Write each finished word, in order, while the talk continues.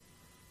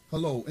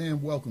Hello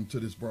and welcome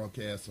to this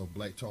broadcast of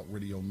Black Talk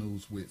Radio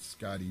News with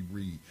Scotty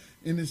Reed.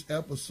 In this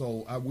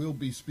episode, I will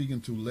be speaking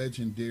to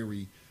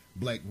legendary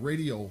Black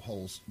radio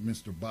host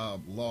Mr.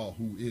 Bob Law,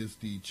 who is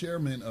the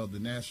chairman of the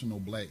National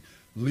Black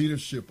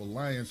Leadership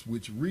Alliance,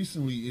 which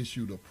recently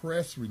issued a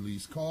press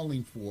release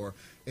calling for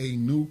a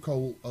new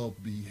code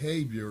of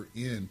behavior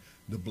in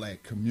the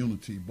Black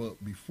community.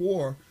 But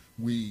before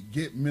we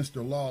get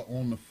Mr. Law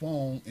on the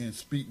phone and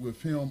speak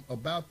with him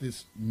about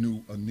this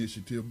new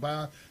initiative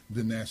by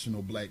the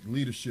National Black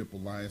Leadership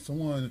Alliance, I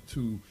wanted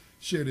to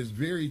share this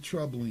very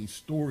troubling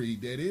story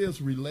that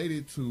is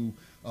related to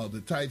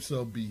the types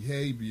of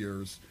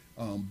behaviors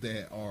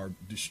that are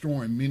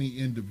destroying many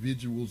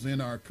individuals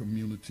in our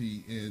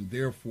community and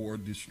therefore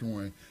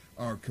destroying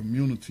our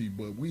community.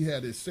 But we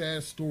had a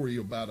sad story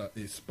about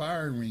an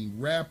aspiring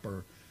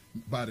rapper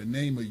by the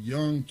name of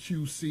Young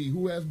QC,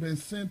 who has been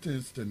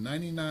sentenced to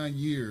 99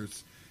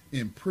 years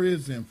in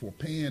prison for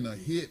paying a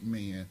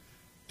hitman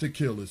to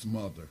kill his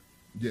mother.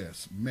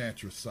 Yes,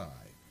 matricide.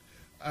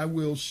 I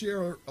will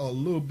share a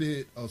little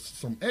bit of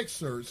some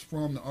excerpts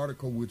from the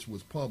article which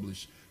was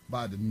published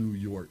by the New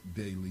York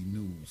Daily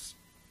News.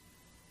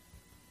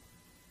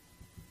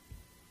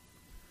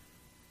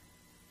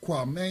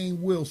 Kwame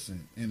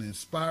Wilson, an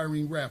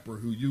aspiring rapper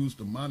who used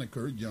the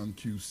moniker Young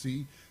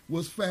QC,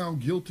 was found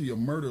guilty of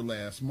murder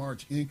last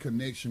March in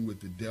connection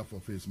with the death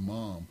of his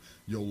mom,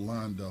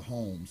 Yolanda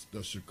Holmes,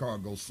 the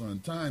Chicago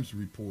Sun-Times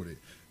reported.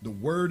 The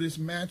word is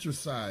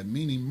matricide,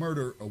 meaning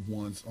murder of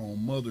one's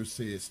own mother,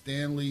 said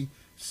Stanley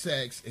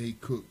Sachs, a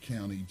Cook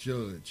County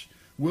judge.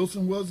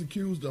 Wilson was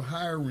accused of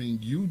hiring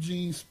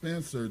Eugene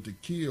Spencer to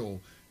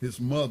kill his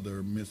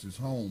mother, Mrs.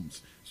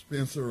 Holmes.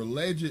 Spencer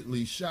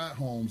allegedly shot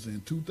Holmes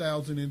in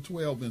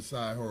 2012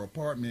 inside her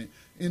apartment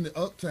in the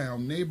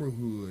Uptown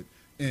neighborhood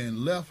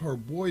and left her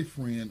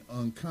boyfriend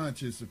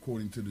unconscious,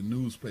 according to the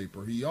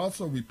newspaper. He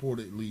also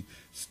reportedly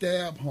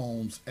stabbed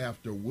Holmes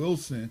after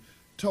Wilson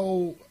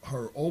told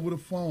her over the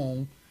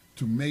phone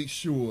to make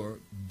sure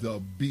the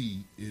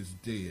B is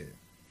dead.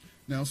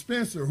 Now,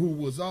 Spencer, who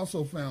was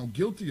also found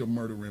guilty of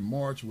murder in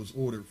March, was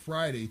ordered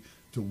Friday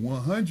to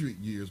 100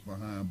 years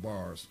behind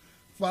bars.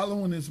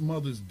 Following his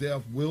mother's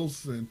death,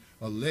 Wilson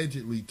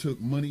allegedly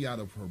took money out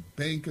of her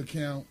bank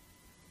account.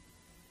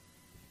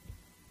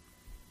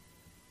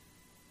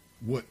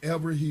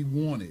 Whatever he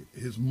wanted,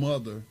 his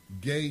mother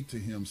gave to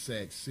him,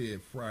 Sachs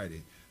said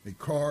Friday. A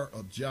car,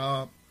 a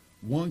job,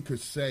 one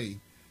could say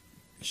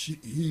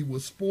he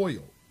was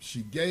spoiled.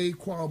 She gave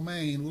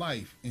Kwame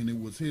life, and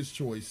it was his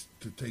choice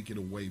to take it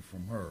away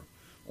from her.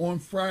 On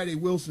Friday,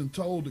 Wilson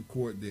told the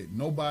court that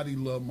nobody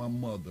loved my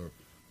mother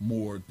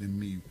more than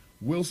me.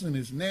 Wilson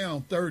is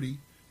now 30.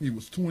 He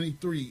was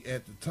 23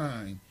 at the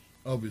time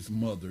of his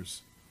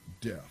mother's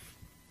death.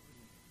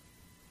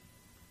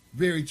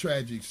 Very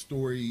tragic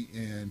story,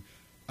 and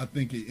I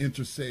think it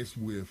intersects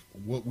with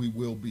what we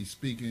will be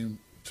speaking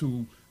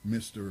to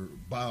Mr.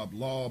 Bob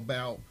Law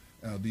about,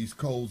 these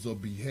codes of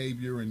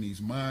behavior and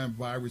these mind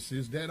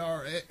viruses that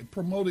are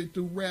promoted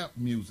through rap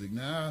music.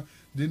 Now, I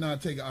did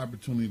not take an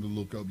opportunity to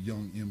look up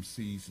Young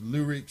MC's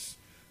lyrics,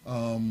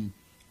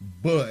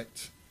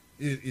 but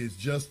it is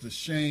just a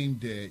shame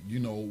that,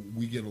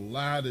 we get a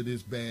lot of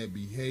this bad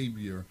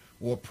behavior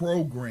or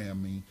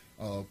programming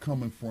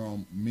coming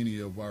from many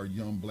of our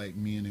young black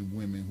men and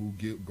women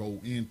who go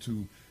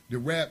into the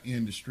rap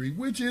industry,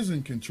 which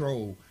isn't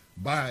controlled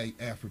by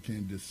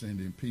African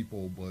descendant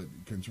people, but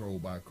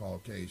controlled by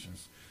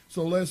Caucasians.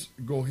 So let's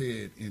go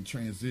ahead and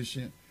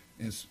transition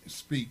and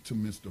speak to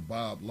Mr.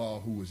 Bob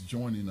Law, who is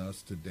joining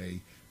us today,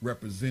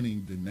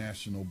 representing the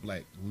National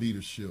Black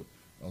Leadership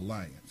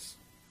Alliance.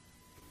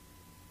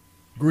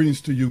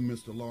 Greetings to you,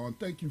 Mr. Law, and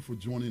thank you for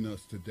joining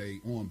us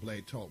today on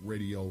Black Talk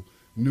Radio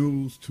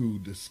News to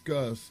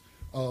discuss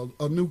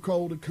a new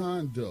code of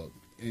conduct.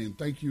 And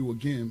thank you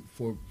again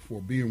for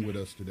being with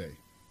us today.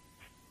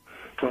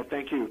 Well,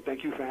 thank you.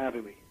 Thank you for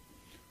having me.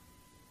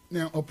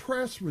 Now, a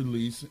press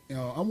release,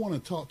 I want to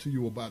talk to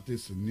you about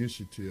this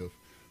initiative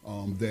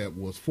that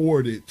was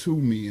forwarded to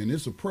me, and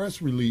it's a press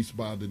release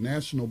by the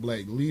National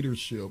Black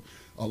Leadership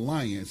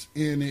Alliance,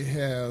 and it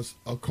has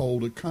a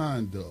code of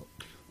conduct.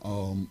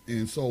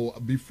 And so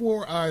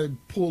before I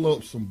pull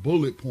up some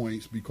bullet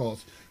points,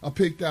 because I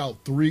picked out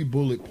 3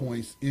 bullet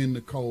points in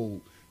the code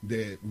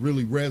that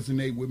really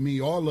resonate with me.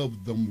 All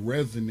of them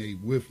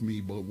resonate with me,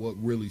 but what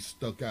really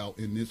stuck out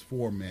in this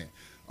format.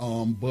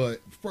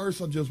 But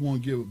first, I just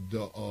want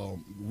to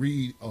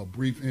read a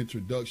brief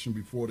introduction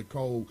before the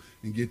code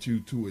and get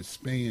you to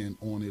expand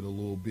on it a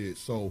little bit.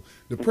 So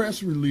the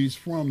press release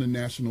from the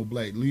National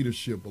Black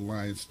Leadership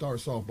Alliance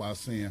starts off by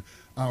saying,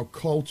 our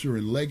culture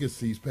and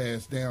legacies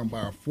passed down by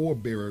our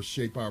forebears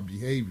shape our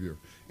behavior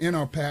and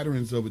our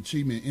patterns of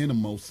achievement in a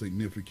most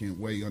significant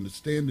way.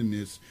 Understanding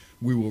this,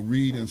 we will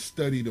read and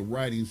study the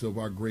writings of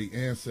our great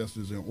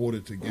ancestors in order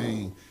to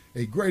gain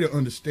a greater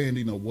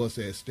understanding of what's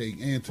at stake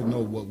and to know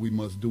what we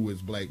must do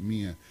as black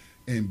men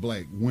and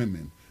black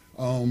women.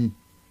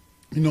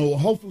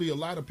 Hopefully a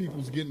lot of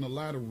people's getting a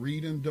lot of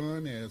reading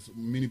done, as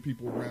many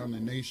people around the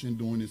nation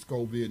during this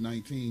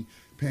COVID-19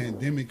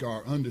 pandemic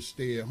are under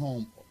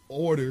stay-at-home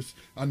orders.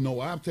 I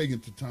know I've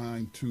taken the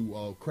time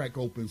to crack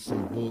open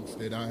some books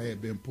that I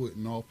had been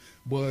putting off.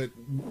 But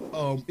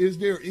is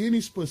there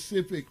any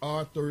specific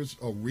authors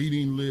or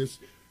reading list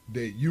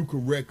that you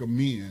could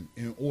recommend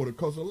in order?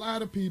 Because a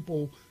lot of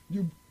people,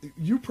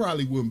 you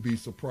probably wouldn't be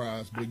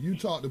surprised, but you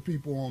talk to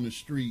people on the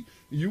street,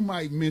 you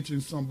might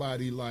mention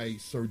somebody like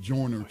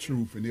Sojourner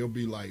Truth, and they'll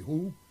be like,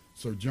 who?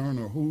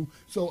 Sojourner who?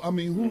 So, I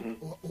mean,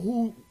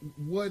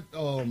 what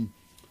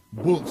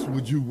books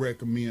would you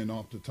recommend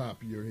off the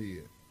top of your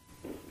head?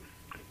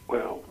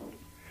 Well,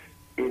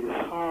 it is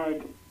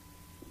hard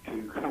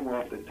to come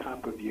off the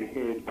top of your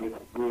head with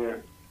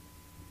where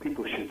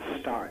people should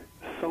start.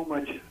 So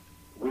much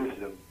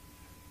wisdom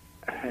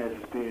has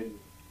been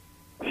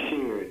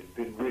shared,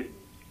 been written.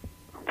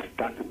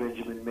 Dr.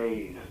 Benjamin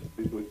Mays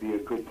would be a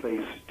good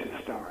place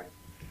to start.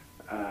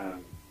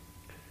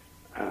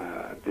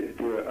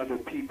 There are other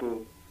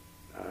people,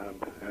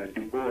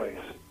 Du Bois,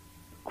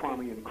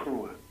 Kwame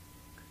Nkrumah.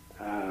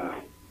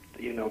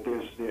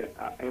 There's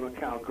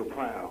Amilcar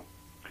Cabral.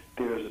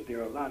 There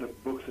are a lot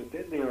of books, and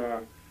then there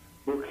are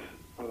books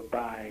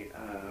by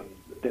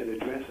that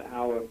address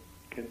our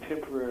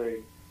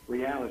contemporary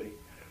reality,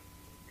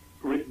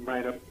 written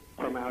right up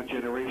from our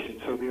generation.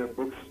 So there are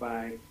books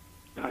by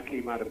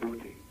Hakeem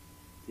Adabuti.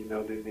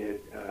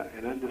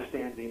 An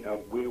understanding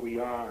of where we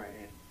are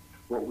and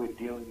what we're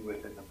dealing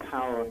with, and the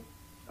power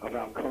of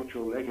our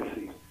cultural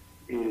legacy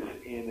is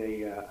in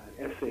an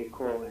essay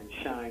called "And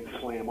Shine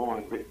Swam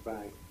On," written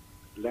by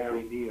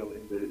Larry Neal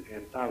in the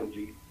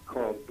anthology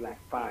called Black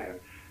Fire.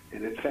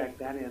 And in fact,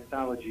 that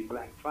anthology,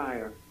 Black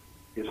Fire,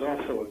 is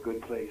also a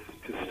good place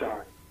to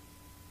start.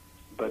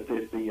 But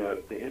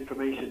the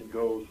information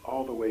goes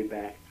all the way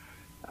back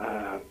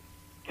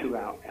to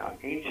our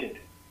ancient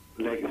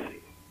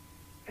legacy.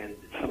 And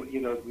so,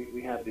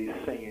 we have these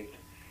sayings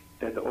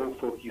that the old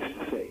folk used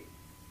to say.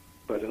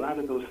 But a lot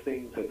of those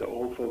things that the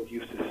old folk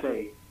used to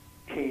say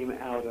came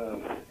out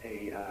of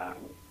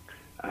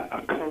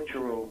a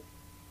cultural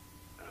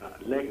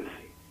legacy.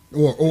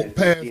 Or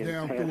passed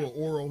down through an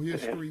oral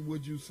history,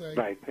 would you say?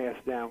 Right,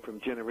 passed down from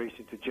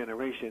generation to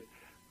generation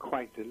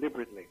quite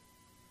deliberately.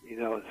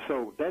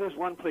 So that is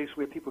one place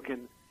where people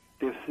can,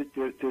 there's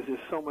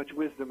just so much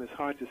wisdom, it's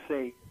hard to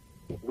say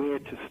where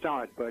to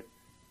start. But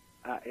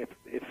if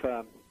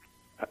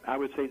I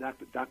would say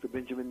Dr.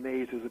 Benjamin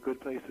Mays is a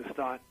good place to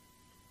start.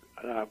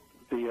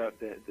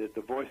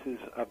 The voices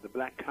of the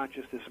Black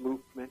Consciousness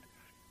Movement,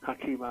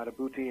 Hakeem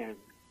Adabuti and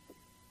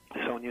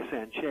Sonia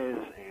Sanchez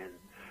and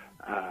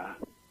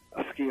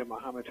Askia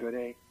Muhammad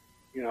Touré,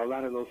 a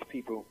lot of those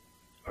people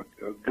are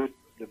good.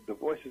 The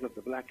voices of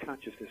the Black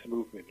Consciousness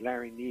Movement,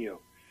 Larry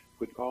Neal,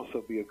 would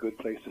also be a good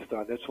place to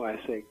start. That's why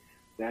I say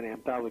that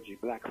anthology,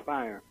 Black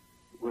Fire,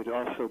 would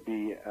also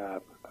be,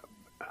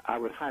 I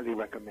would highly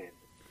recommend.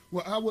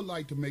 Well, I would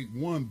like to make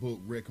one book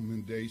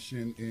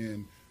recommendation,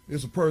 and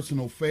it's a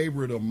personal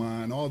favorite of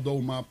mine,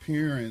 although my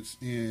parents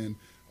and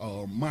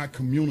my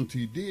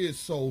community did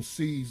sow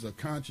seeds of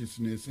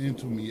consciousness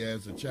into me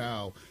as a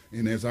child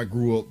and as I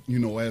grew up,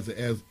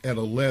 as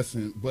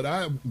adolescent. But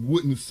I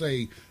wouldn't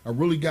say I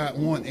really got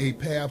on a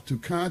path to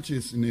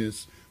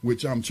consciousness,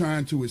 which I'm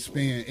trying to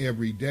expand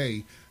every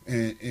day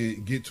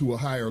and get to a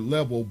higher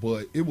level.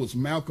 But it was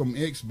Malcolm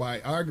X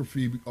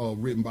biography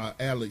written by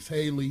Alex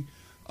Haley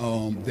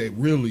that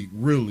really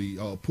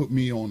put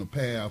me on a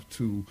path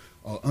to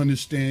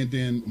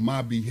understanding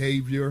my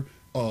behavior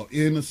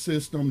in a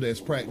system that's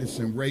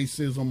practicing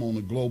racism on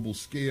a global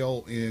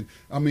scale. And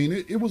I mean,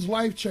 it was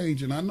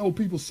life-changing. I know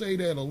people say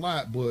that a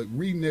lot, but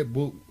reading that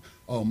book,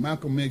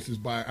 Malcolm X's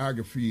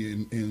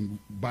biography and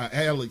by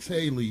Alex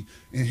Haley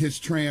and his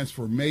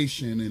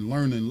transformation, and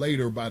learning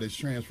later about his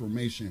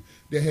transformation,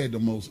 that had the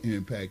most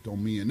impact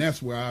on me. And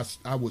that's where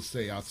I would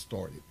say I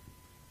started.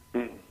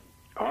 All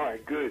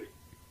right, good.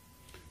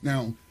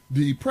 Now,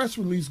 the press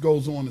release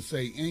goes on to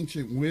say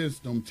ancient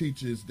wisdom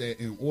teaches that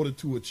in order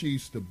to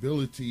achieve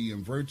stability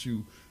and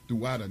virtue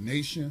throughout a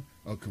nation,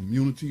 a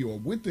community, or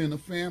within a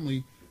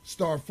family,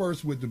 start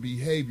first with the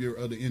behavior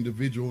of the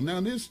individual.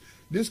 Now,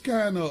 this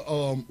kind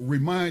of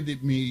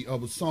reminded me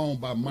of a song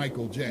by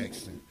Michael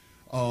Jackson,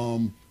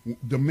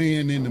 The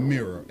Man in the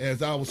Mirror,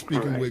 as I was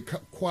speaking with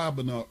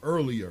Kwabena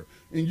earlier.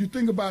 And you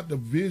think about the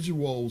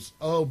visuals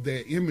of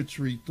that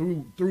imagery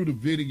through the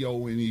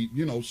video, and he,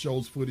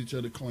 shows footage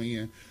of the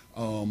Klan,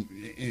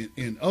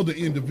 and other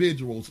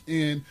individuals.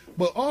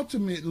 But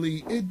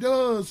ultimately, it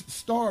does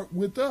start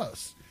with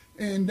us.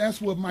 And that's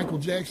what Michael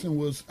Jackson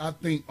was, I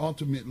think,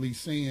 ultimately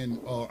saying,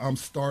 I'm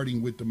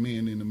starting with the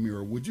man in the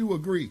mirror. Would you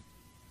agree?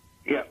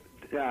 Yeah,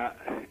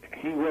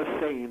 he was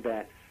saying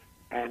that.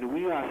 And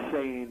we are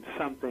saying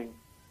something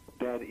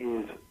that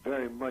is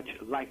very much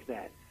like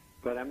that.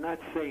 But I'm not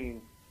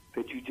saying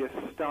that you just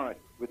start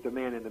with the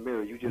man in the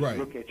mirror. You just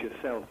look at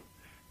yourself.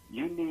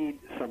 You need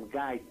some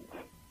guidance.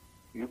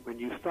 When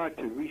you start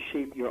to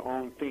reshape your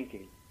own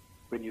thinking,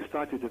 when you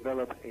start to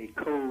develop a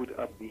code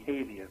of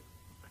behavior,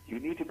 you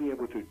need to be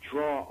able to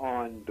draw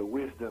on the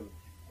wisdom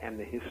and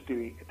the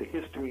history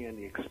and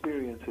the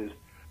experiences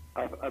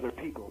of other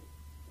people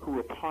who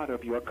are part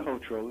of your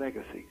cultural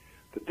legacy,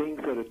 the things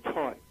that are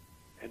taught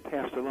and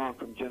passed along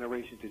from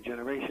generation to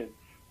generation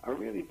are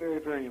really very,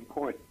 very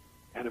important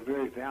and are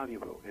very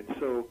valuable. And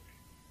so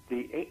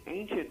the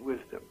ancient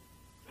wisdom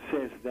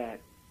says that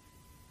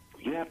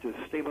you have to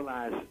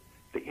stabilize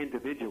the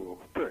individual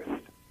first.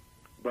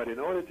 But in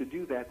order to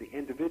do that, the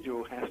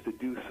individual has to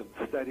do some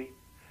study,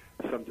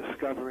 some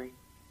discovery,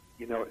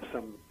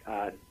 some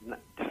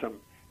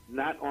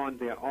not on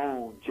their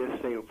own,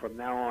 just say from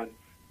now on,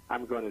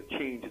 I'm going to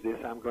change this,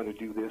 I'm going to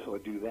do this or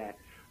do that.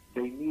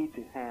 They need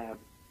to have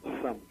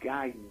some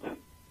guidance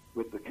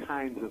with the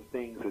kinds of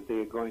things that they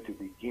are going to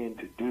begin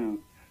to do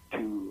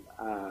to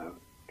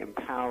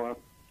empower,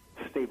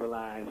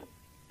 stabilize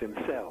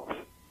themselves.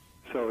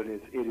 So it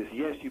is,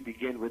 yes, you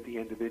begin with the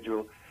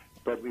individual,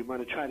 but we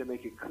want to try to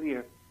make it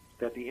clear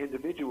that the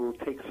individual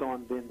takes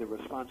on then the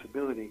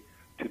responsibility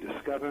to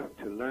discover,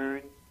 to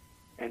learn,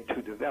 and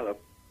to develop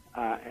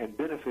and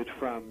benefit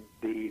from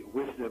the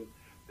wisdom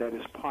that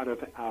is part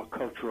of our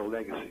cultural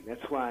legacy.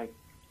 That's why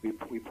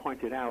we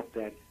pointed out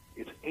that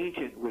it's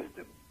ancient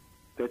wisdom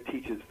that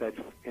teaches that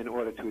in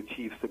order to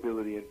achieve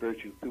stability and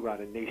virtue throughout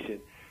a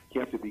nation, you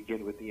have to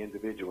begin with the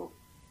individual.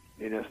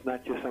 And it's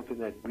not just something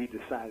that we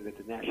decided at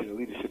the National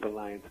Leadership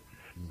Alliance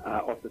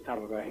off the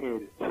top of our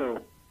head.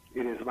 So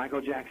it is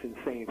Michael Jackson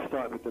saying,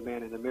 start with the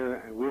man in the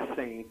mirror, and we're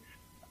saying,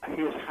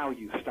 here's how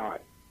you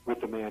start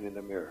with the man in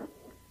the mirror.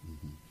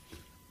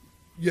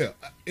 Yeah,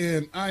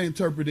 and I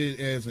interpret it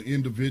as an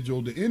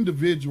individual. The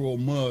individual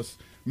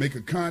must make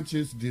a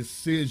conscious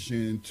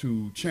decision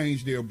to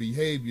change their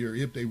behavior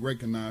if they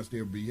recognize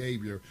their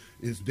behavior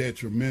is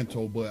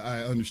detrimental. But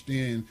I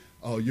understand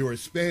your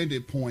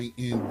expanded point,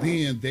 and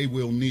then they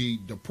will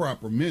need the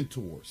proper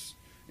mentors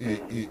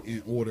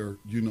in order,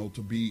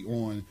 to be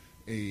on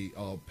a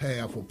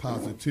path of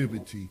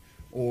positivity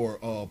or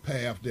a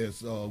path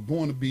that's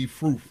going to be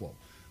fruitful.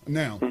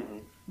 Now,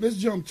 let's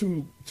jump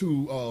to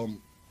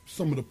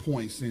some of the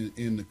points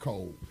in the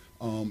code.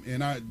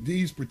 And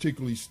these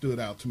particularly stood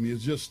out to me.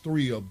 It's just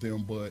 3 of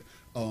them, but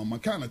I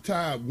kind of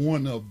tied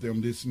one of them,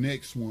 this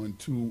next one,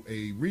 to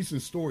a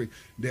recent story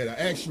that I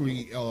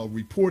actually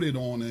reported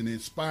on. An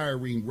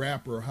inspiring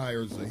rapper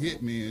hires a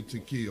hitman to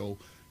kill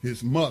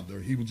his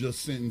mother. He was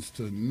just sentenced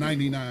to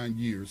 99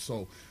 years.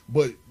 So,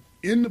 but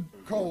in the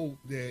code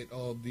that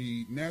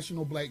the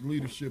National Black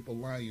Leadership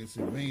Alliance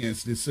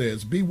advanced, it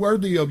says, be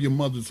worthy of your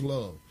mother's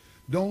love.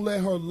 Don't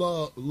let her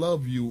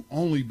love you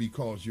only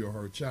because you're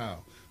her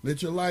child.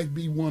 Let your life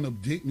be one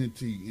of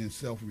dignity and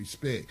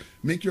self-respect.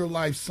 Make your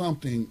life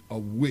something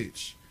of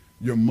which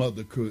your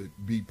mother could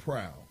be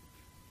proud.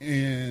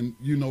 And,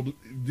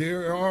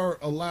 there are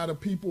a lot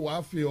of people,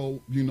 I feel,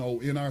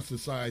 in our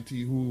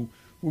society who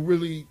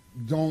really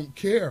don't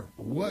care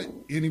what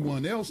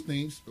anyone else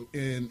thinks.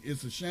 And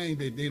it's a shame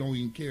that they don't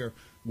even care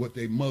what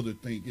their mother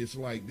think. It's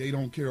like they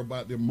don't care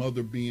about their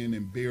mother being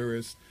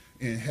embarrassed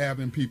and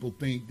having people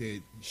think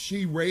that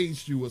she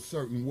raised you a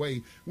certain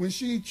way when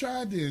she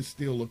tried to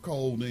instill a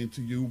code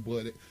into you,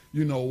 but,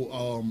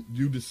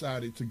 you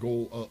decided to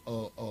go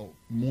a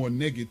more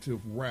negative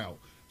route.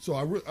 So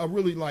I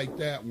really like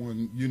that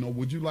one.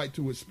 Would you like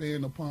to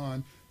expand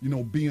upon,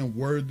 being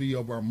worthy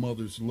of our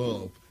mother's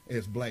love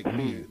as black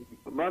men?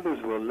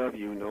 Mothers will love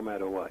you no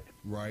matter what.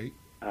 Right.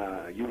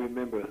 You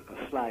remember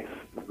Slice,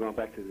 going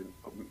back to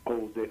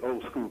the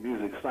old school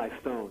music, Sly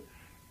Stone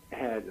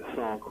had a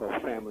song called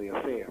Family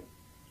Affair.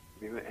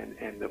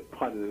 And the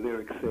part of the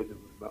lyrics said,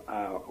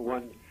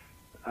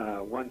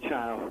 one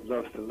child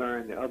loves to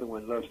learn, the other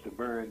one loves to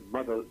burn.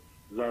 Mother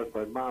loves,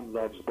 but mom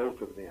loves both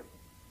of them.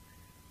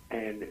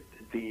 And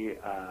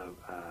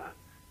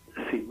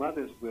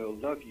mothers will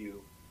love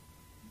you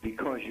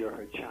because you're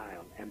her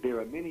child. And there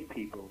are many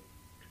people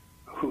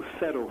who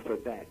settle for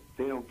that.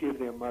 They don't give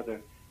their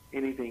mother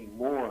anything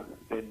more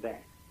than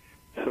that.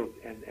 So,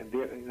 and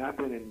I've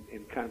been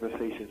in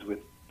conversations with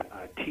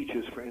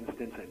teachers, for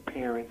instance, and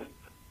parents,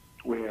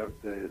 where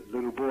the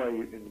little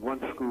boy in one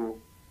school,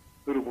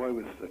 little boy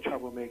was a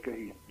troublemaker.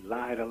 He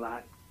lied a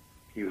lot.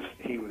 He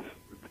was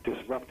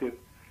disruptive.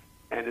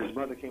 And his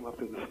mother came up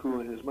to the school,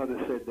 and his mother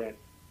said that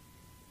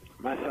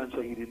my son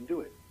said he didn't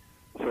do it.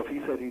 So if he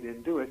said he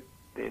didn't do it,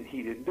 then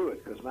he didn't do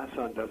it, because my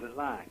son doesn't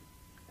lie.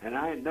 And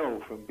I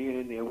know from being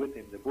in there with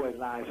him, the boy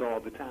lies all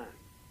the time.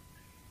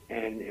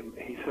 And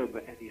he said,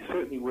 and he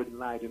certainly wouldn't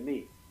lie to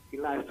me. He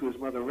lies to his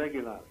mother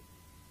regularly.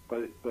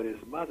 But his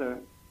mother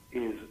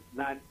is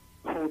not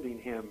holding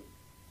him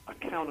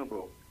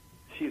accountable.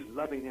 She's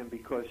loving him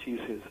because she's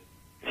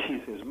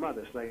his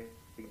mother. It's like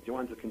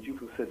Joanza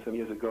Kunjufu said some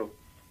years ago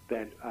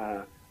that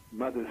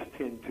mothers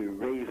tend to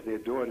raise their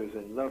daughters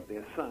and love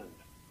their sons.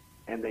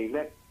 And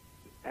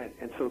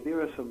so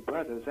there are some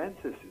brothers and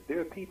sisters, there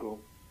are people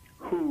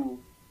who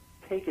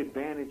take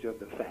advantage of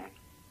the fact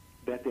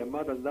that their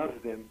mother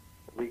loves them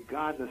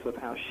regardless of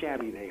how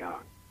shabby they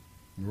are.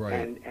 Right.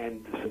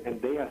 And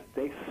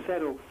they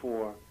settle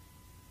for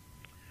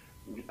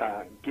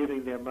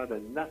giving their mother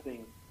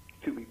nothing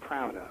to be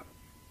proud of,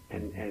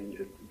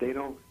 and they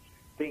don't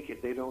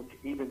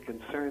even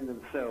concern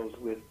themselves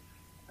with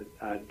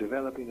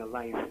developing a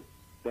life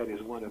that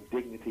is one of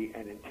dignity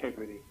and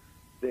integrity.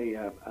 They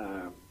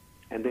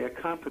and they're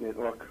confident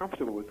or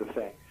comfortable with the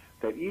fact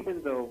that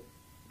even though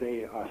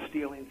they are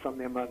stealing from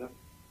their mother,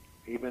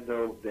 even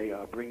though they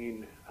are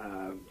bringing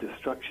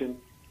destruction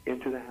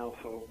into the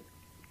household,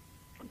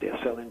 they're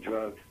selling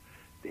drugs,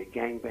 they're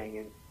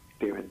gangbanging,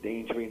 they're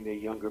endangering their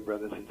younger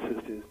brothers and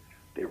sisters,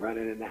 they're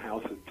running in the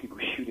house with people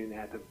shooting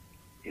at them.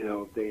 You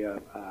know, they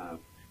are,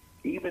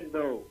 even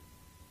though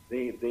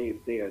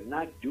they are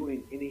not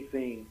doing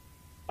anything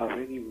of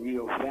any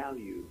real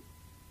value,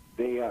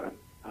 they are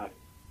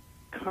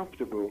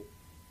comfortable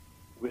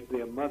with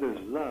their mother's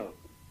love,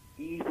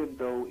 even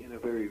though in a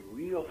very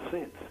real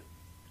sense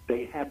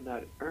they have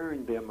not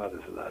earned their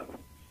mother's love.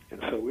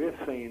 And so we're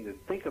saying that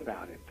think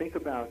about it. Think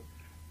about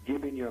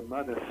giving your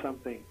mother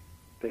something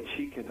that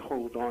she can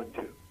hold on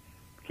to,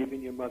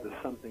 giving your mother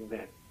something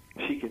that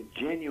she can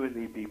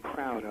genuinely be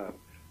proud of.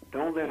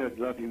 Don't let her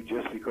love you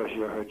just because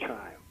you're her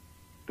child.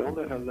 Don't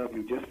let her love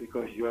you just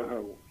because you're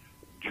her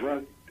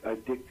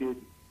drug-addicted,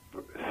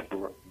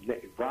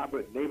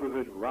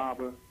 neighborhood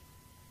robber,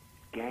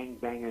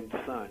 gang-banging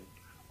son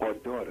or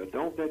daughter.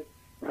 Don't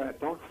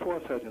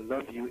force her to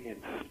love you in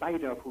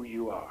spite of who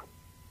you are.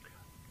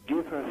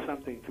 Give her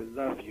something to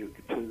love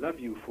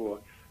you for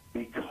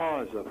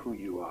because of who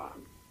you are.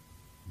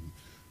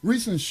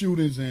 Recent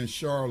shootings in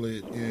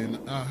Charlotte, and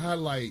I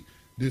highlight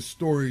this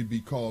story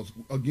because,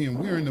 again,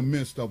 we're in the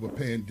midst of a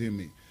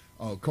pandemic,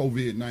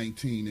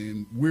 COVID-19,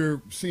 and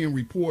we're seeing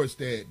reports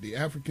that the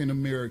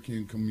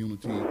African-American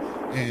community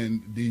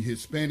and the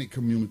Hispanic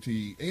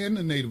community and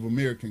the Native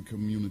American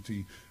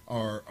community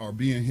are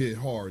being hit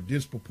hard,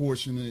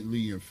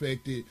 disproportionately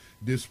infected,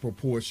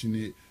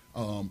 disproportionate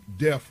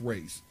death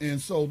rates. And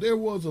so there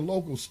was a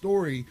local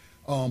story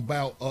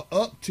about an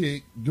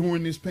uptick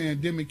during this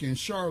pandemic in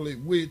Charlotte,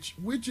 which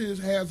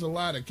has a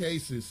lot of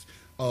cases,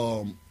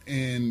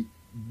 and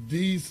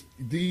these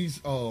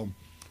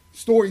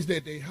stories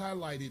that they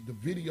highlighted, the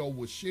video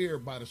was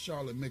shared by the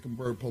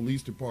Charlotte-Mecklenburg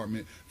Police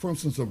Department from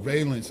some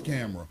surveillance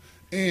camera.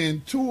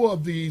 And two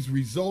of these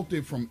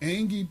resulted from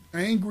angry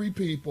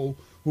people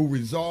who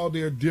resolved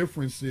their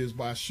differences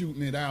by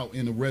shooting it out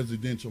in a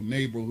residential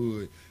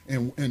neighborhood.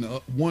 And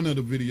one of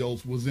the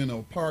videos was in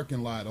a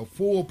parking lot, a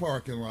full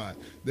parking lot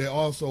that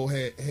also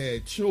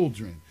had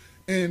children.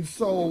 And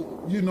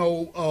so,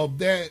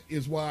 that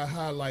is why I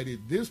highlighted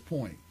this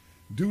point.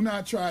 Do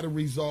not try to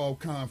resolve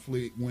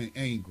conflict when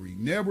angry.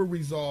 Never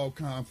resolve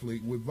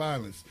conflict with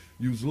violence.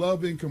 Use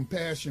love and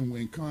compassion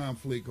when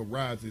conflict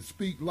arises.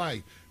 Speak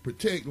life.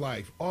 Protect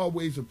life.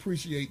 Always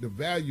appreciate the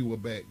value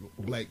of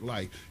black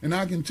life. And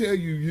I can tell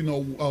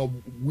you,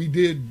 we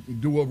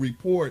did do a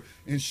report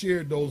and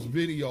shared those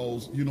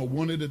videos.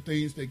 One of the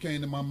things that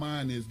came to my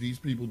mind is these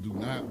people do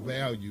not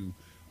value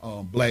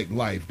black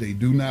life. They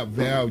do not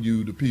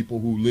value the people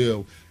who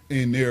live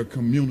in their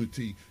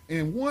community.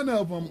 And one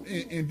of them,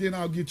 and then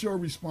I'll get your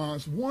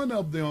response, one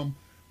of them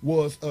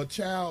was a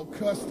child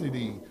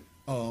custody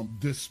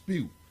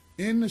dispute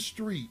in the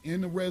street, in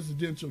the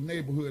residential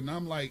neighborhood. And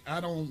I'm like, I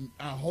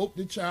hope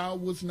the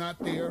child was not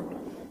there,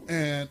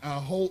 and I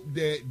hope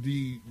that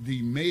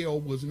the male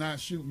was not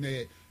shooting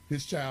at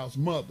his child's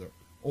mother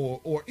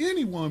or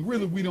anyone.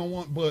 Really, we don't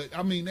want, but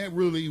I mean, that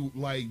really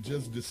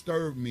just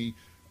disturbed me.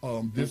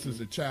 This is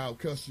a child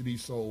custody,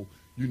 so,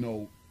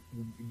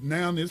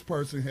 now this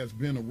person has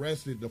been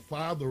arrested, the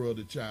father of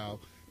the child,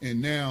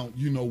 and now,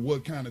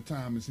 what kind of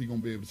time is he going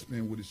to be able to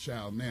spend with his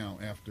child now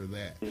after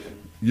that?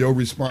 Your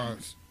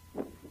response?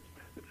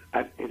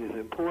 It is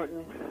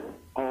important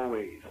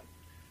always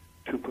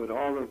to put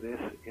all of this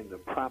in the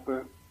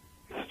proper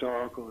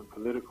historical and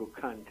political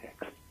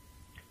context.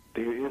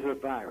 There is a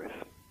virus.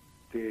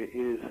 There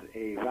is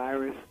a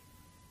virus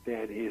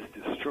that is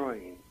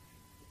destroying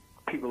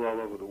people all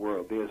over the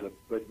world.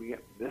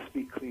 Let's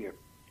be clear.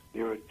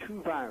 There are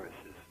two viruses.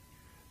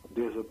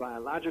 There's a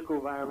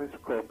biological virus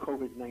called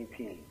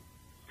COVID-19,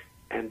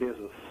 and there's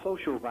a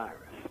social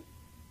virus.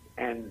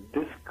 And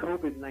this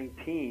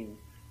COVID-19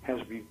 has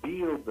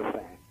revealed the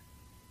fact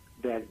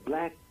that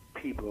black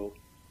people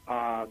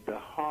are the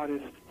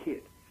hardest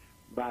hit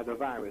by the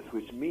virus,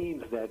 which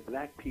means that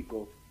black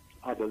people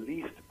are the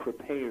least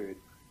prepared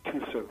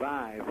to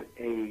survive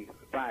a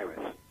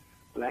virus.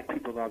 Black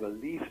people are the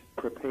least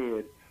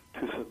prepared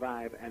to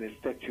survive an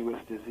infectious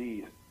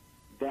disease.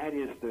 That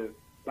is the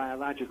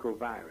biological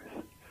virus.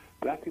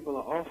 Black people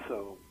are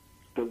also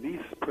the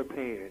least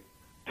prepared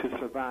to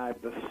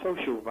survive the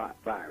social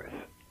virus.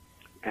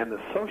 And the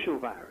social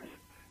virus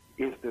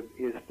is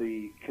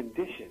the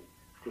condition,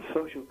 the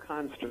social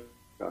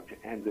construct,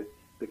 and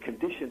the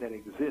condition that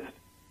exists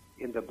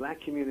in the black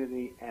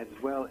community as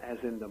well as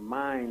in the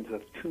minds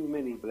of too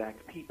many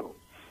black people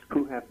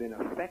who have been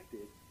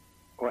affected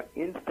or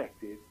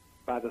infected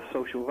by the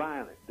social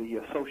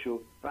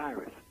social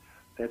virus.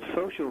 That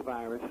social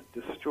virus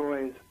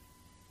destroys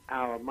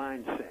our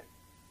mindset.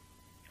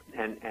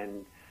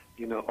 And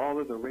all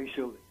of the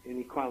racial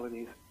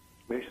inequalities,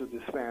 racial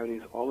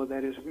disparities, all of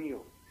that is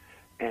real.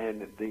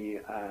 And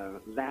the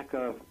lack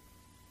of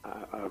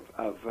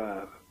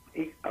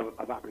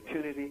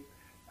opportunity,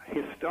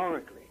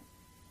 historically,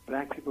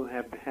 black people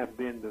have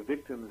been the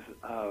victims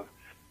of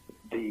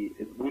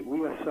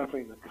we are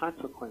suffering the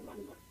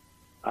consequences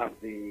of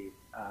the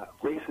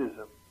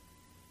racism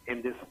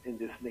in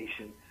this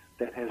nation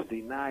that has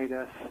denied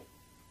us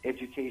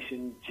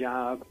education,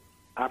 job,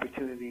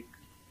 opportunity,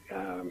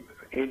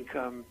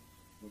 income,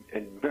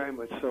 and very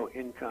much so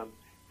income,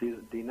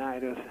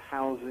 denied us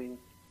housing,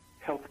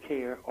 health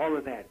care, all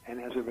of that. And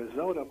as a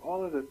result of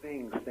all of the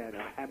things that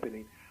are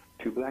happening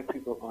to black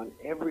people on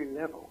every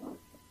level,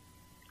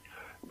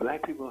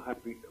 black people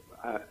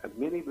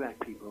many black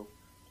people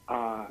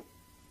are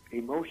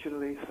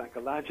emotionally,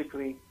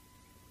 psychologically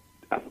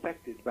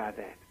affected by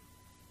that.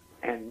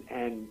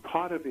 And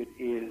part of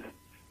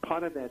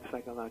that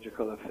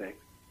psychological effect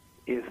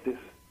is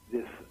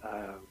this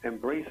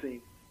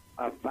embracing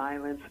of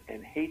violence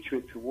and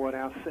hatred toward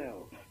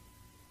ourselves.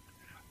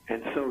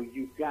 And so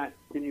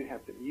then you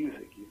have the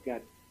music. You've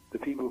got the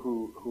people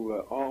who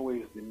are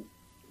always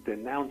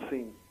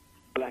denouncing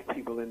black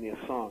people in their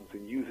songs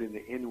and using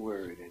the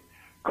N-word and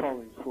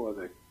calling for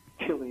the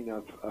killing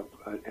of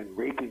and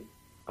raping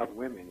of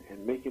women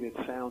and making it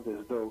sound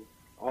as though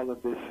all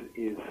of this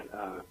is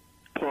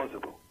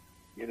plausible.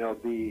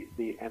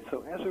 And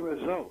so as a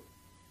result,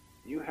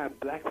 you have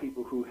black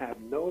people who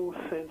have no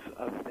sense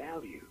of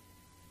value.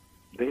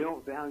 They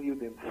don't value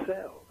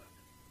themselves.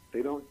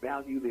 They don't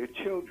value their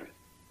children.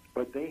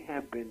 But they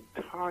have been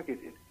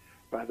targeted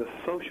by the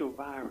social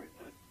virus.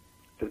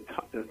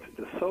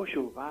 The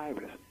social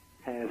virus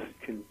has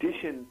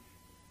conditioned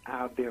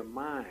their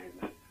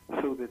minds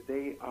so that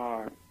they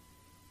are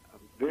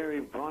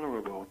very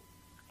vulnerable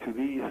to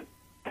these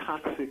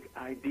toxic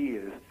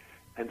ideas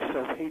and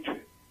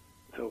self-hatred.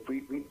 So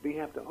we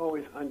have to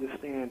always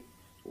understand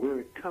where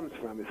it comes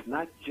from. It's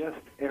not just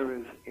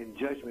errors in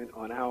judgment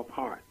on our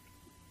part.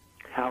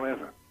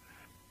 However,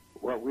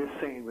 what we're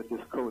saying with this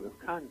code of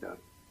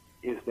conduct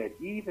is that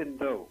even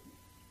though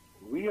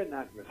we are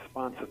not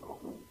responsible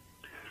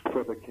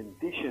for the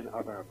condition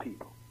of our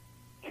people,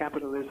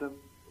 capitalism,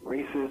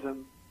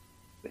 racism,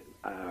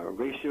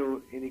 racial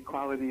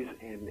inequalities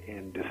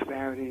and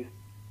disparities,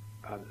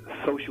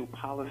 social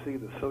policy,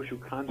 the social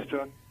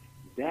construct,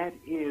 that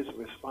is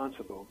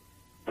responsible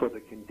for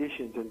the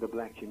conditions in the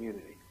black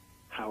community.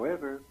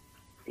 However,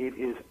 it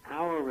is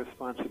our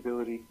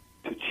responsibility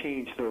to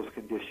change those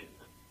conditions.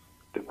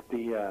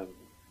 The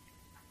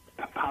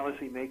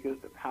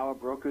policymakers, the power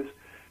brokers,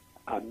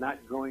 are not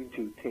going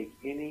to take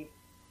any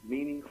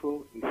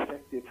meaningful,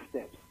 effective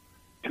steps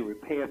to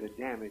repair the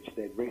damage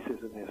that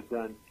racism has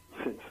done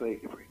since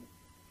slavery.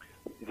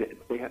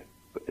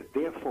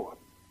 Therefore,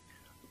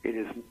 it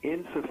is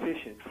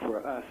insufficient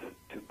for us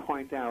to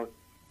point out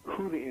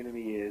who the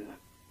enemy is,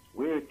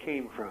 where it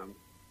came from,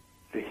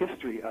 the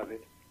history of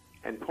it,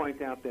 and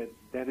point out that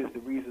that is the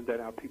reason that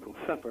our people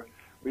suffer.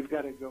 We've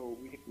got to go,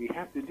 we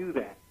have to do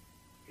that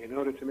in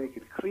order to make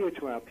it clear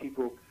to our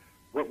people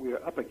what we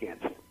are up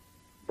against.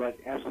 But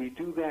as we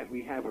do that,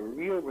 we have a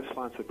real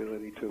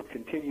responsibility to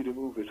continue to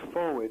move it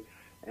forward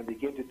and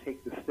begin to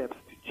take the steps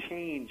to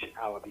change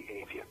our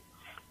behavior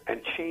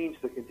and change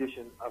the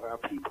condition of our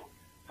people.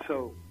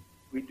 So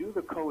we do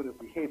the code of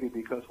behavior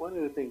because one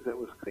of the things that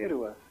was clear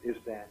to us is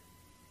that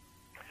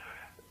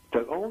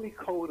the only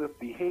code of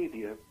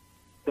behavior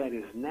that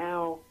is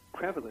now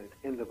prevalent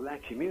in the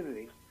black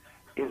community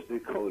is the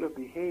code of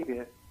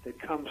behavior that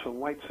comes from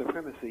white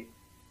supremacy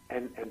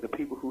and the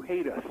people who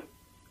hate us.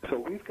 So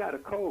we've got a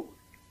code.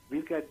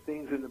 We've got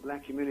things in the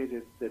black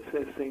community that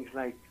says things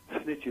like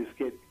snitches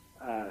get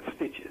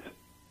stitches.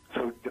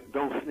 So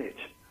don't snitch,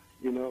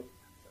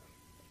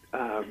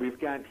 We've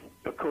got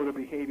a code of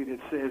behavior that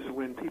says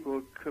when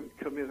people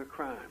commit a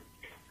crime,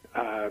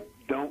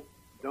 don't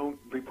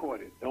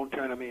report it. Don't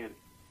turn them in.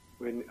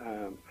 When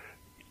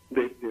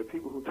there are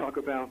people who talk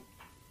about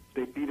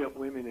they beat up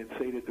women and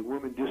say that the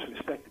woman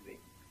disrespected me.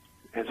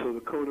 And so the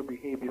code of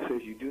behavior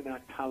says you do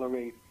not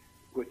tolerate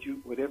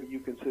whatever you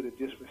consider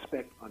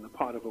disrespect on the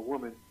part of a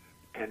woman,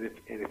 and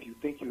if you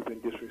think you've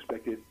been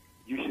disrespected,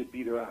 you should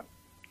beat her up.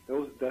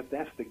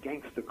 That's the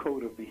gangster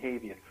code of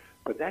behavior.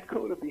 But that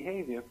code of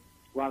behavior,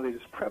 while it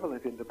is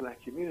prevalent in the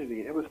black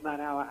community, it was not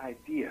our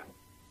idea.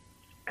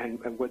 And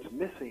what's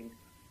missing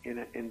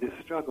in this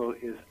struggle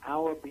is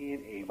our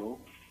being able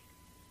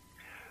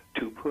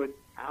to put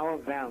our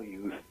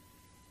values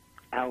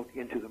out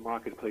into the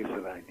marketplace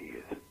of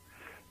ideas.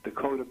 The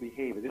code of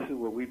behavior, this is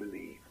what we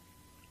believe.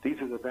 These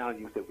are the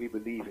values that we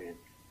believe in,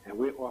 and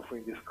we're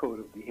offering this code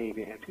of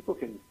behavior. And people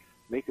can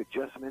make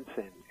adjustments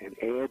and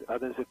add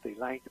others if they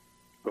like,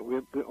 but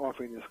we're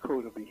offering this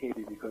code of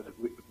behavior because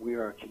we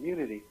are a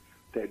community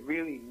that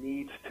really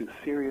needs to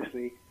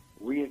seriously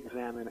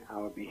re-examine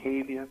our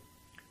behavior,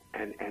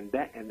 and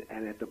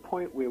at the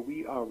point where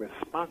we are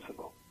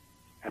responsible,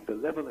 at the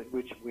level at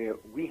which where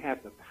we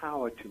have the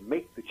power to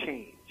make the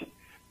change,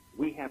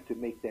 we have to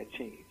make that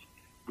change.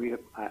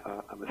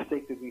 A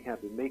mistake that we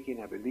have been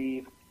making, I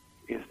believe,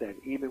 is that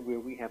even where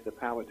we have the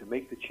power to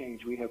make the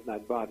change, we have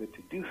not bothered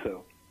to do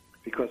so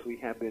because we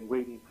have been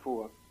waiting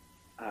for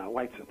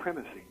white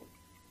supremacy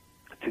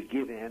to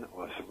give in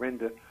or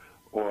surrender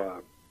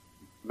or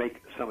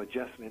make some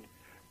adjustment,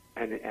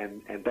 and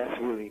that's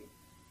really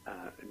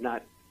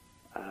not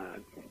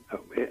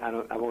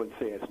I won't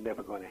say it's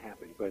never going to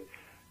happen, but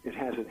it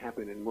hasn't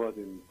happened in more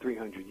than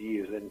 300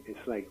 years, and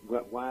it's like,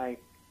 why?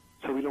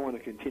 So we don't want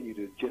to continue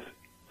to just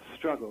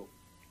struggle.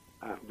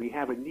 We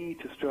have a need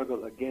to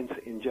struggle against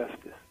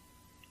injustice,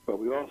 but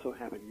we also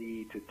have a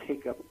need to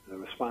take up the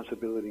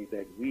responsibility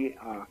that we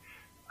are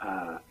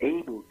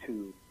able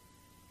to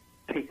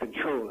take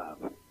control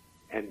of,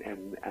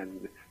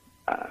 and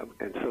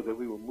so that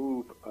we will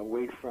move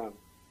away from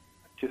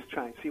just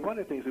trying. See, one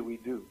of the things that we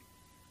do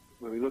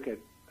when we look at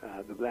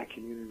the black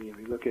community and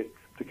we look at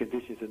the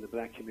conditions in the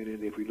black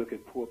community, if we look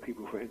at poor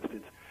people, for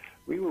instance,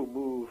 we will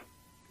move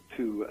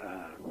to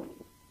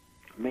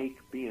make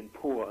being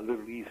poor a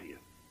little easier.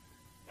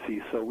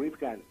 See, so we'll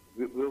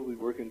be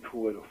working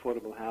toward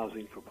affordable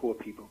housing for poor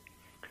people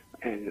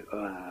and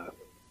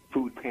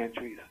food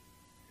pantries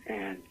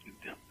and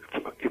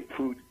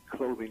food,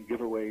 clothing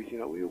giveaways. You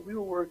know,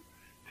 we'll work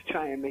to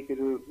try and make it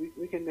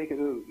we can make it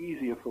a little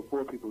easier for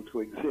poor people to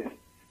exist.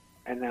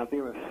 And now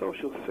there are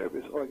social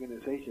service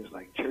organizations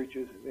like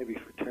churches and maybe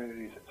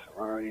fraternities and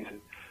sororities, and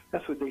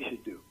that's what they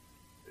should do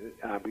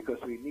because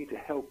we need to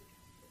help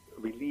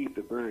relieve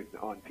the burden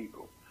on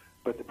people.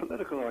 But the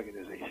political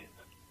organizations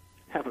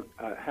have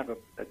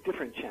a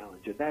different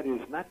challenge, and that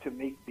is not to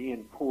make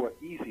being poor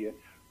easier,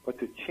 but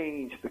to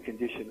change the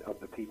condition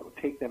of the people,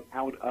 take them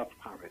out of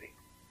poverty.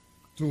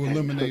 To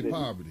eliminate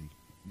poverty,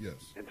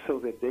 yes. And so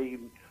that they,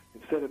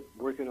 instead of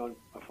working on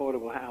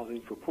affordable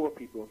housing for poor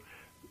people,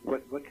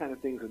 what kind of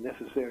things are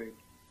necessary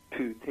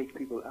to take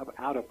people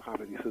out of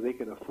poverty so they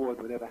can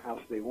afford whatever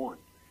house they want.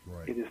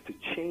 Right. It is to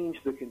change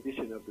the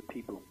condition of the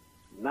people,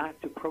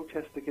 not to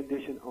protest the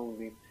condition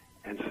only,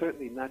 and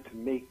certainly not to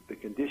make the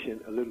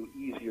condition a little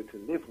easier to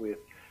live with.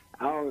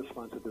 Our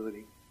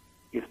responsibility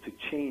is to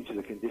change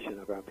the condition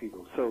of our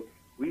people. So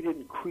we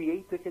didn't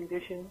create the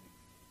condition,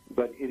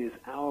 but it is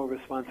our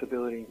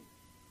responsibility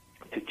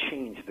to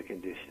change the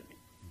condition.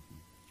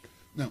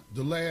 Now,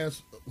 the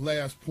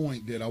last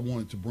point that I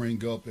wanted to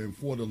bring up, and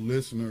for the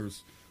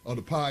listeners of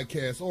the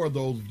podcast or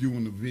those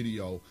viewing the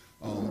video,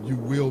 you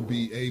will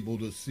be able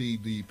to see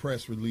the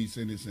press release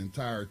in its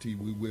entirety.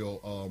 We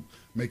will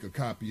make a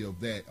copy of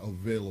that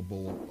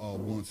available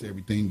once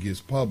everything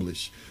gets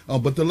published.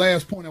 But the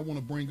last point I want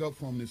to bring up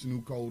from this new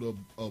code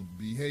of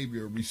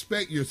behavior: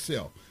 respect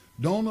yourself.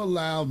 Don't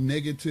allow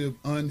negative,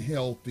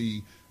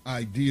 unhealthy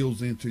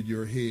ideals into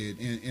your head.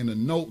 And a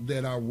note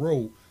that I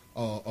wrote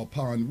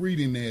upon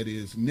reading that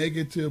is,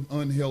 negative,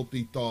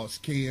 unhealthy thoughts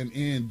can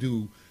and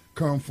do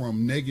come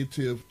from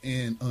negative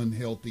and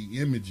unhealthy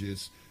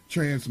images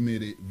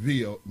transmitted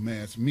via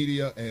mass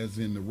media, as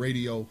in the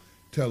radio,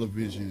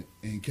 television,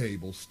 and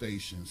cable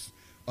stations.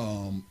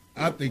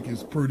 I think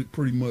it's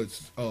pretty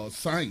much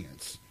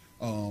science,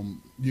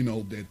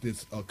 that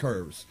this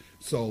occurs.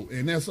 So,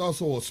 and that's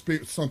also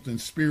something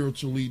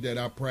spiritually that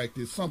I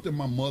practice. Something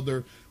my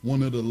mother,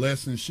 one of the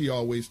lessons she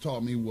always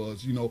taught me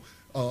was,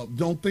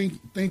 don't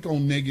think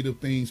on negative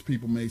things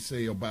people may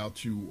say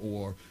about you,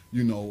 or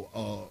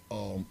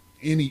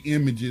any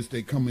images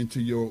that come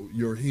into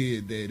your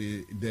head that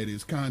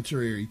is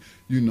contrary,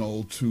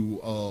 to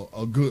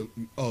a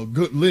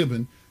good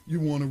living. You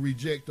want to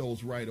reject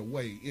those right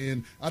away.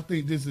 And I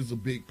think this is a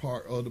big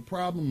part of the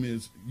problem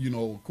is,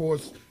 of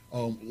course,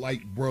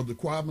 like Brother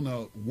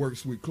Kwabena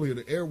works with Clear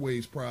the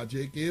Airways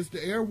Project, is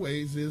the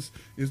airways is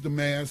the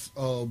mass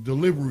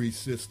delivery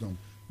system,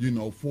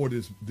 for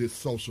this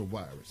social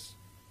virus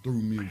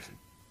through music.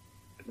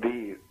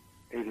 It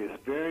is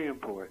very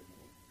important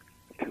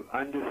to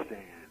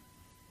understand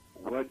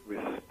what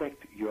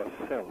respect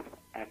yourself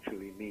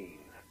actually means.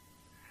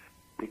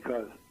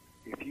 Because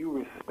if you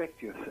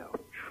respect yourself,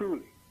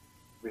 truly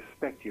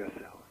respect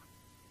yourself,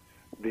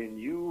 then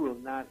you will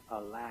not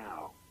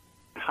allow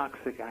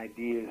toxic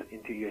ideas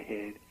into your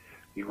head.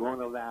 You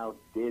won't allow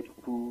dead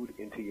food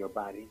into your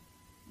body.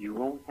 You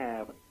won't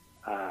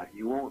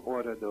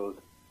order those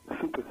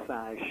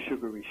supersized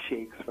sugary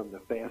shakes from the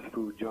fast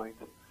food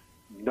joints,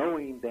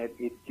 knowing that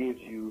it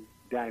gives you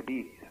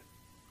diabetes,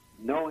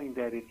 knowing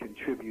that it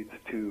contributes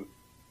to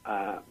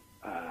high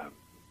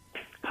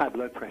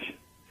blood pressure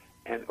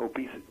and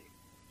obesity.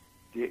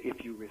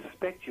 If you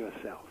respect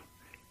yourself,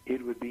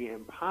 it would be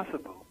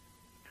impossible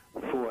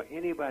for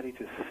anybody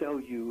to sell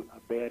you a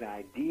bad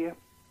idea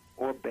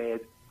or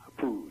bad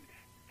food.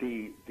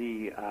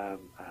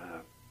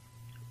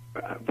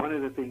 One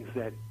of the things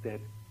that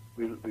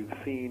we've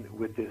seen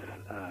with this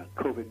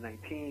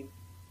COVID-19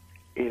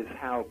 is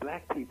how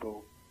black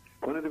people,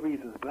 one of the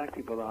reasons black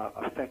people are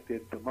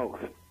affected the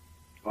most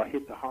or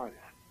hit the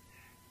hardest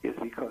is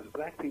because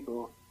black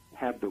people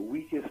have the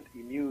weakest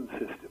immune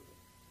system.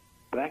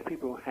 Black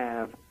people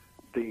have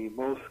the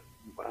most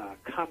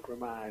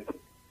compromised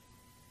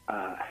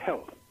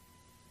health.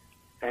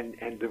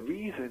 And the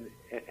reason,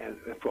 and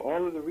for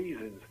all of the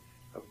reasons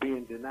of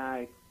being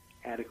denied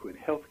adequate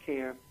health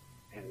care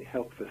and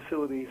health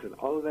facilities, and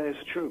all of that is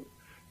true,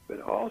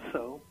 but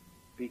also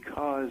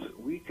because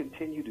we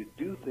continue to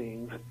do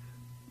things,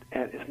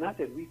 and it's not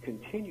that we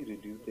continue to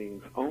do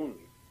things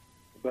only,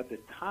 but the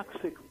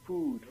toxic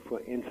food, for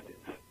instance,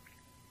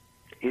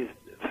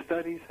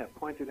 studies have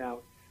pointed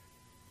out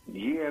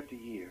year after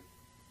year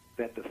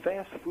that the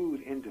fast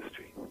food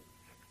industry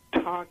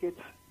targets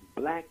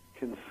black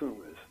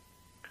consumers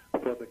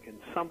for the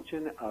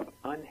consumption of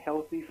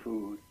unhealthy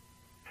food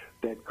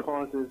that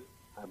causes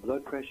high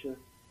blood pressure,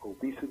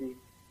 obesity,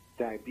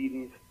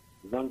 diabetes,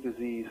 lung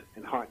disease,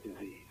 and heart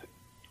disease.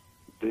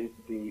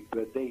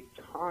 But they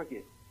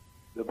target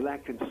the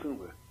black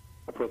consumer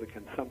for the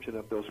consumption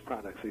of those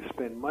products. They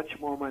spend much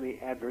more money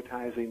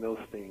advertising those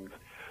things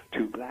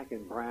to black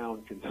and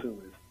brown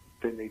consumers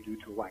than they do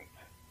to whites.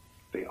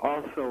 They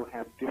also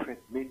have different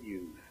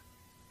menus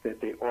that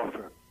they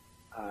offer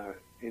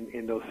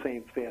in those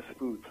same fast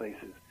food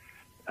places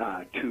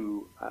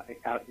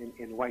out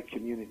in white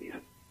communities,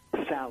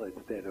 salads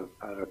that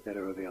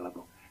are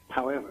available.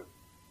 However,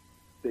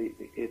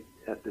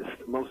 at this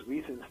most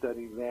recent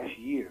study last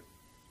year,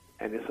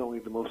 and it's only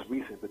the most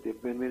recent, but there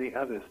have been many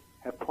others,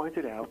 have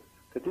pointed out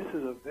that this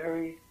is a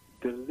very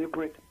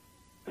deliberate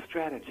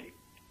strategy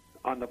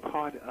on the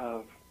part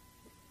of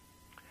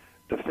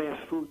the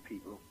fast food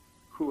people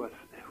who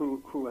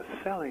are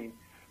selling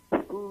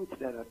foods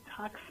that are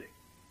toxic.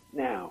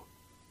 Now,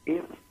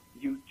 if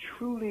you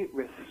truly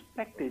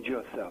respected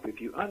yourself,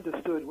 if you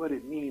understood what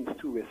it means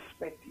to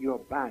respect your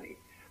body,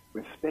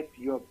 respect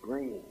your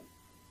brain,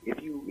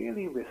 if you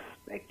really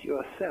respect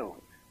yourself,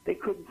 they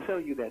couldn't sell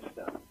you that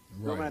stuff,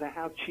 no matter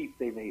how cheap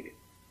they made it,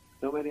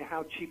 no matter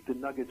how cheap the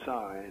nuggets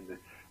are. And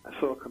I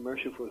saw a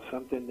commercial for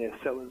something, they're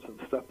selling some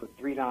stuff for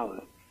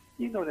 $3.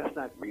 You know that's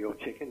not real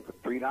chicken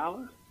for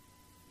 $3.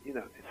 You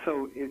know,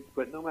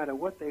 but no matter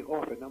what they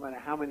offer, no matter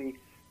how many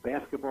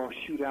basketball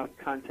shootout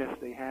contests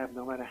they have,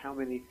 no matter how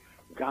many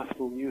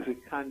gospel music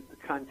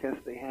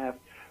contests they have,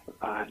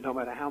 no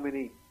matter how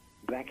many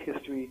Black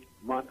History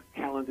Month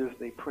calendars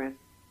they print,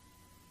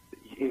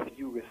 if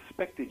you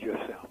respected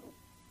yourself,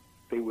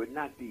 they would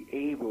not be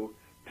able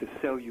to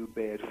sell you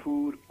bad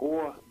food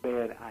or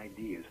bad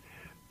ideas.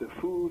 The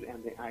food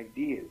and the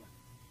ideas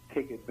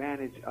take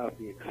advantage of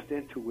the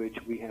extent to which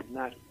we have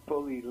not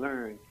fully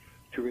learned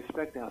to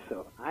respect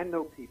ourselves. I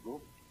know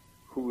people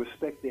who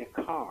respect their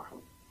car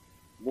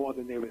more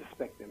than they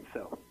respect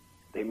themselves.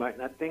 They might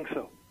not think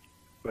so,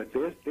 but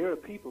there are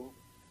people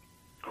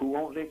who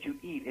won't let you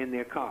eat in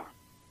their car.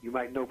 You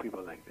might know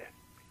people like that.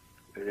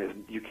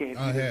 You can't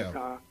eat in the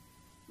car.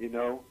 You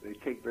know, they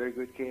take very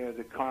good care of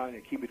the car and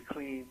they keep it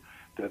clean.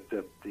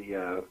 The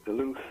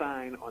little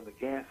sign on the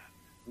gas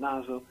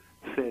nozzle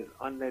says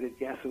unleaded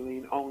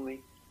gasoline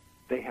only.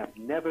 They have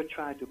never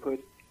tried to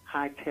put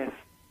high test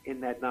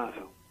in that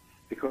nozzle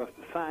because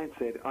the sign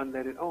said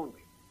unleaded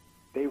only.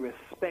 They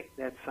respect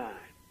that sign.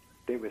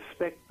 They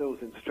respect those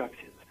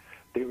instructions.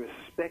 They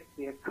respect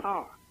their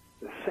car.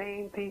 The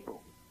same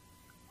people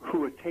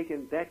who are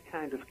taking that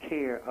kind of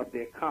care of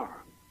their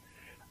car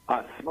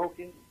are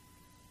smoking,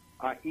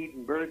 are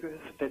eating burgers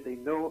that they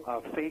know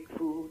are fake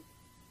food,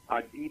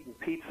 are eating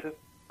pizza,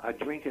 are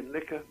drinking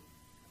liquor,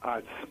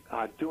 are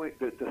doing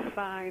the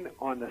sign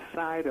on the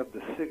side of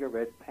the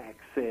cigarette pack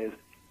says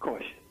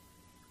caution.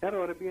 That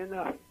ought to be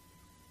enough.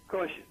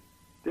 Caution.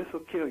 This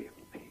will kill you.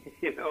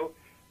 You know,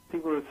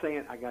 people are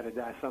saying I got to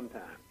die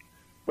sometime,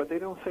 but they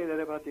don't say that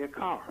about their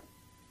car.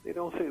 They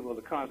don't say, well,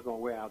 the car's going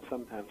to wear out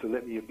sometime, so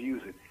let me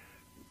abuse it.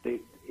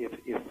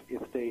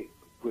 If they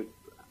would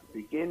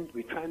begin,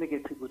 we're trying to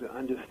get people to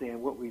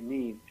understand what we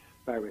mean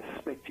by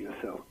respect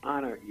yourself,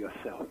 honor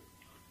yourself,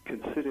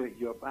 consider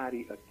your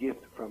body a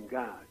gift from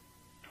God,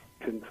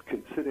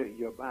 consider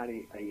your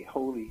body a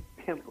holy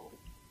temple,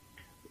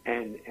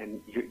 and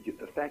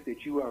the fact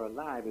that you are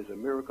alive is a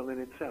miracle in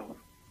itself.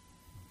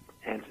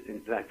 And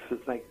that's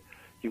just like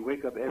you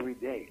wake up every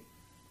day,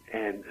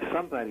 and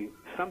something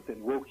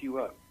woke you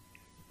up.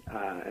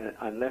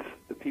 Unless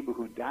the people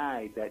who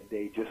died that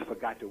day just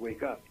forgot to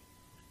wake up.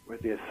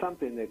 But there's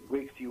something that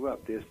wakes you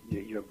up. There's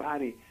your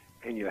body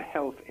and your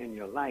health and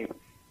your life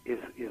is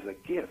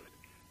a gift.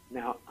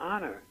 Now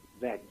honor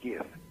that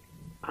gift.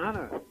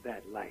 Honor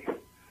that life.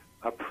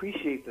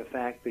 Appreciate the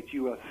fact that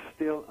you are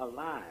still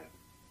alive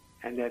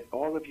and that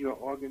all of your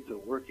organs are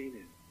working.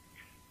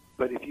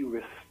 But if you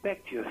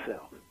respect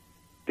yourself,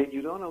 then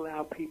you don't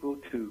allow people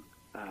to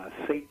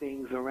say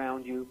things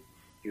around you.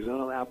 You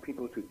don't allow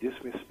people to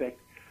disrespect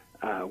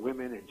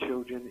women and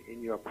children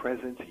in your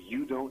presence.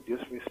 You don't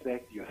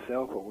disrespect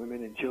yourself or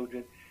women and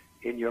children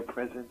in your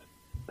presence.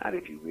 Not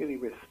if you really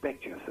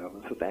respect yourself.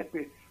 And so that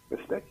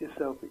respect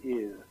yourself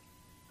is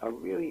a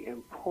really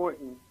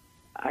important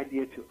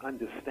idea to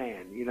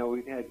understand. You know,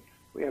 we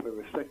have a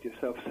Respect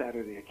Yourself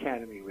Saturday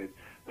Academy with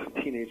some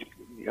teenage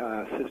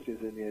sisters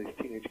and their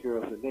teenage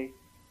girls, and they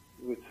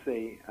would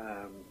say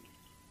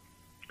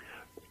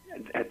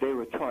they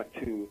were taught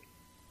to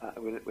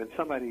when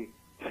somebody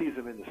sees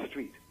them in the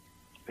street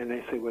and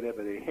they say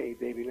whatever, hey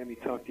baby, let me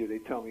talk to you. They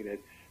tell me that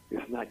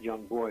it's not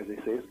young boys. They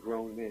say it's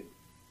grown men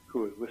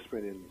who are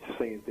whispering and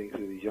saying things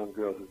to these young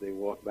girls as they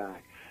walk by,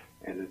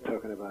 and they're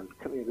talking about,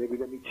 come here baby,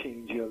 let me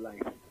change your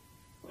life.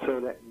 So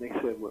that and they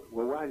said, well,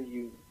 why do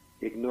you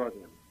ignore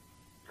them?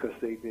 Because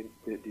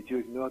did you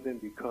ignore them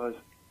because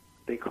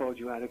they called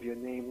you out of your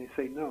name?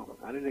 They say, no,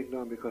 I didn't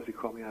ignore him because he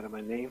called me out of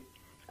my name.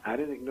 I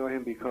didn't ignore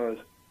him because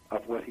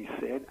of what he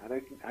said.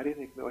 I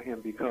didn't ignore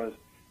him because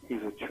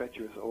he's a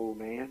treacherous old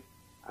man.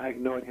 I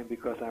ignored him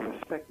because I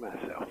respect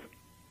myself.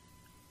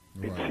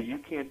 Right. And so you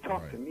can't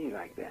talk Right. to me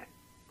like that.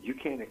 You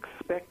can't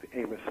expect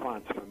a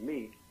response from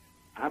me.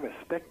 I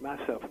respect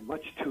myself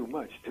much too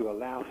much to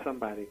allow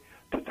somebody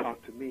to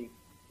talk to me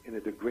in a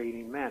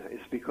degrading manner.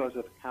 It's because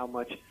of how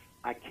much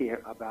I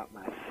care about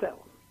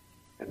myself.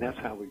 And that's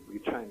how we're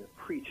trying to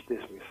preach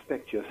this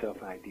respect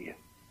yourself idea.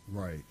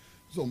 Right.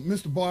 So,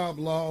 Mr. Bob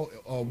Law,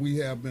 we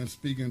have been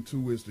speaking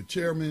to is the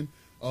chairman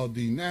of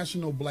the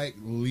National Black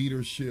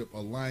Leadership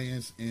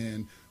Alliance.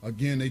 And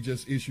again, they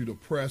just issued a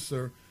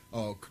presser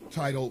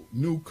titled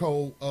New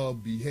Code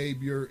of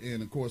Behavior.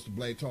 And of course, the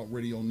Black Talk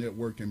Radio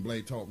Network and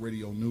Black Talk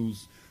Radio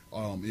News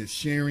is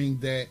sharing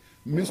that.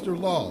 Mr.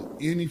 Law,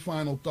 any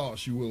final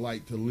thoughts you would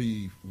like to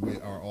leave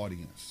with our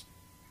audience?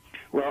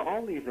 Well,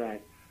 only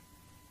that,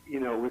 we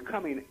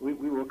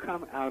will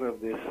come out of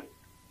this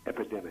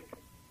epidemic.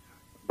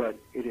 But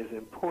it is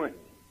important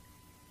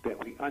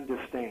that we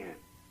understand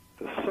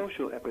the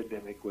social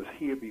epidemic was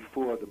here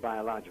before the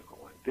biological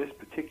one, this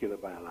particular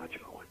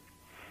biological one.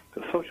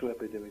 The social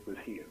epidemic was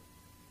here.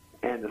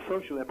 And the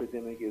social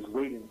epidemic is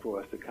waiting for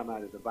us to come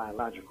out of the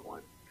biological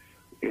one.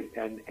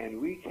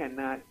 And we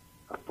cannot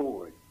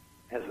afford,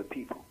 as a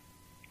people,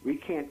 we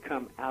can't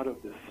come out of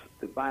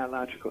the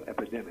biological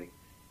epidemic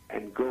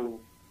and go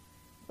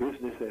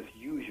business as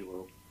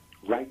usual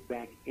right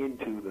back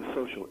into the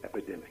social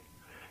epidemic.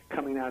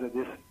 Coming out of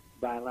this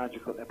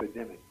biological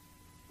epidemic,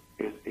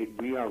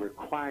 we are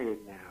required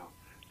now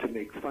to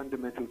make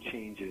fundamental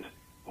changes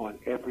on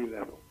every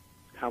level.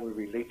 How we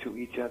relate to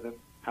each other,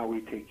 how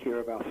we take care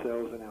of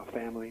ourselves and our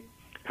family,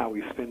 how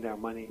we spend our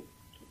money,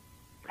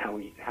 how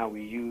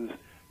we use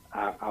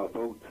our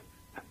votes,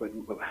 but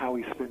how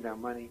we spend our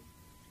money,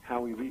 how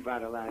we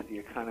revitalize the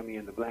economy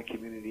in the black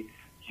community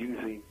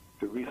using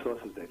the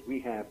resources that we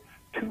have.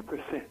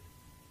 2%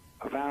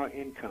 of our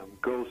income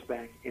goes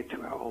back into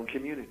our own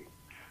community.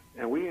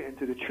 And we are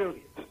into the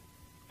trillions.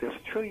 There's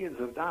trillions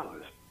of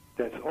dollars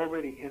that's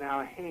already in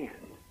our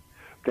hands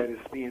that is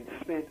being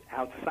spent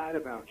outside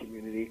of our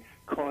community,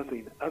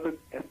 causing other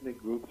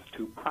ethnic groups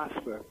to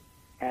prosper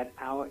at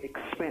our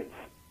expense.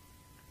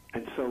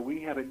 And so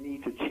we have a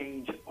need to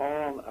change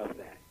all of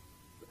that,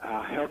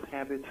 our health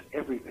habits,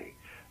 everything.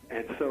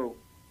 And so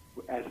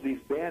as these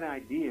bad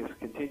ideas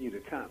continue to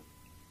come,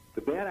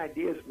 the bad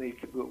ideas may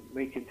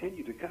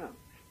continue to come.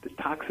 The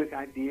toxic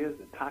ideas,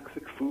 the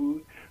toxic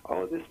food,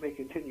 all of this may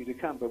continue to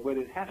come. But what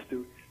it has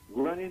to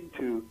run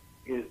into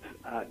is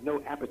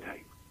no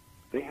appetite.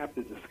 They have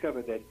to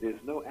discover that there's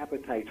no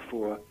appetite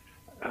for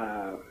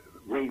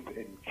rape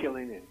and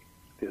killing, and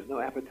there's no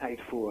appetite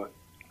for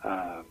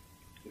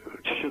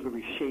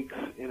sugary shakes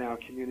in our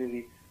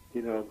community.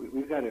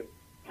 We've got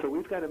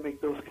to make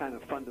those kind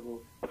of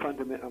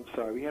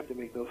we have to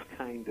make those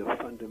kind of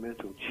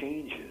fundamental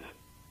changes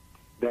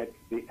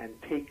and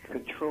take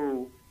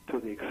control to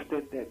the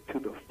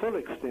full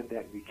extent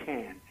that we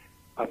can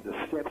of the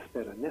steps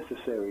that are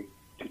necessary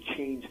to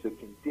change the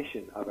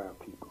condition of our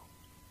people.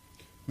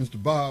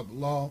 Mr. Bob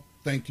Law,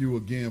 thank you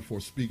again for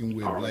speaking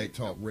with All Black right.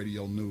 Talk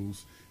Radio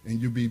News,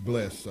 and you be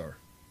blessed, sir.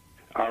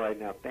 All right,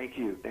 now, thank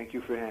you. Thank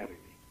you for having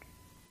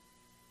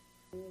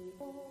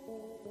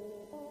me.